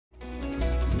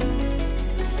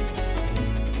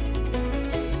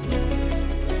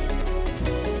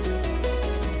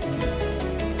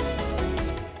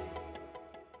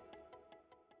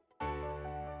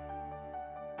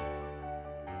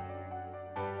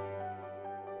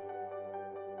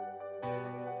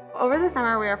over the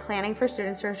summer, we are planning for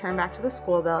students to return back to the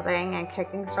school building and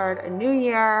kicking start a new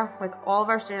year with all of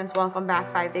our students welcome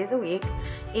back 5 days a week.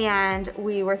 And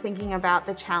we were thinking about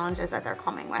the challenges that they're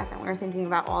coming with, and we were thinking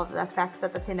about all of the effects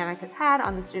that the pandemic has had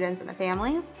on the students and the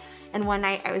families. And one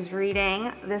night I was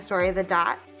reading the story of the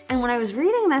dot. And when I was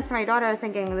reading this to my daughter, I was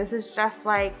thinking, this is just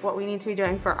like what we need to be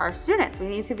doing for our students. We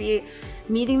need to be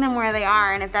meeting them where they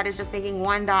are, and if that is just making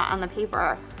one dot on the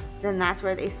paper, then that's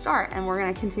where they start. And we're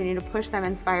gonna continue to push them,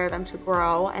 inspire them to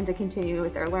grow and to continue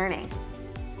with their learning.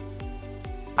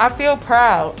 I feel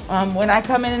proud. When I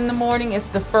come in the morning, it's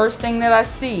the first thing that I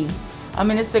see.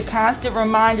 And it's a constant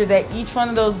reminder that each one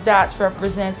of those dots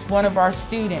represents one of our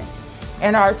students,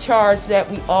 and our charge that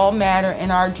we all matter,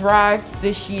 and our drive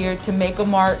this year to make a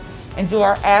mark and do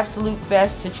our absolute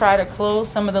best to try to close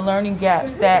some of the learning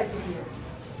gaps that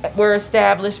were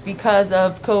established because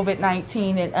of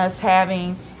COVID-19 and us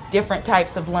having different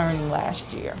types of learning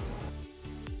last year.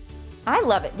 I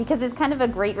love it because it's kind of a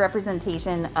great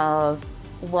representation of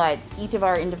what each of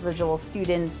our individual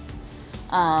students,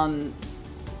 what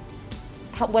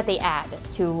they add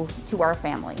to our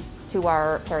family, to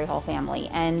our Perry Hall family,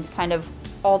 and kind of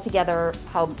all together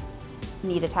how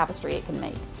neat a tapestry it can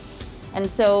make. And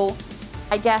so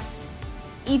I guess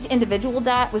each individual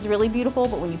dot was really beautiful,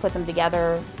 but when you put them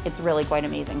together, it's really quite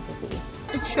amazing to see.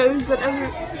 It shows that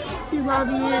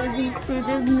everybody is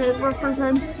included, and it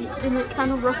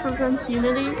kind of represents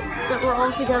unity, that we're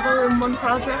all together in one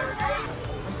project.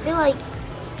 I feel like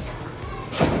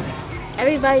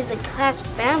everybody's a class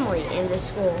family in this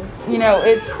school. You know,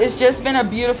 it's just been a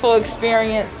beautiful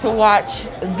experience to watch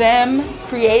them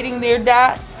creating their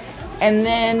dots, and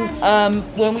then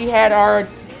when we had our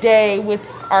day with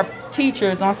our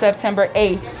teachers on September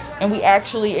 8th, and we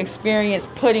actually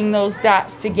experienced putting those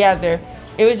dots together.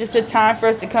 It was just a time for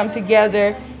us to come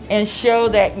together and show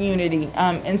that unity.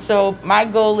 And so my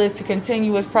goal is to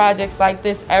continue with projects like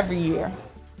this every year.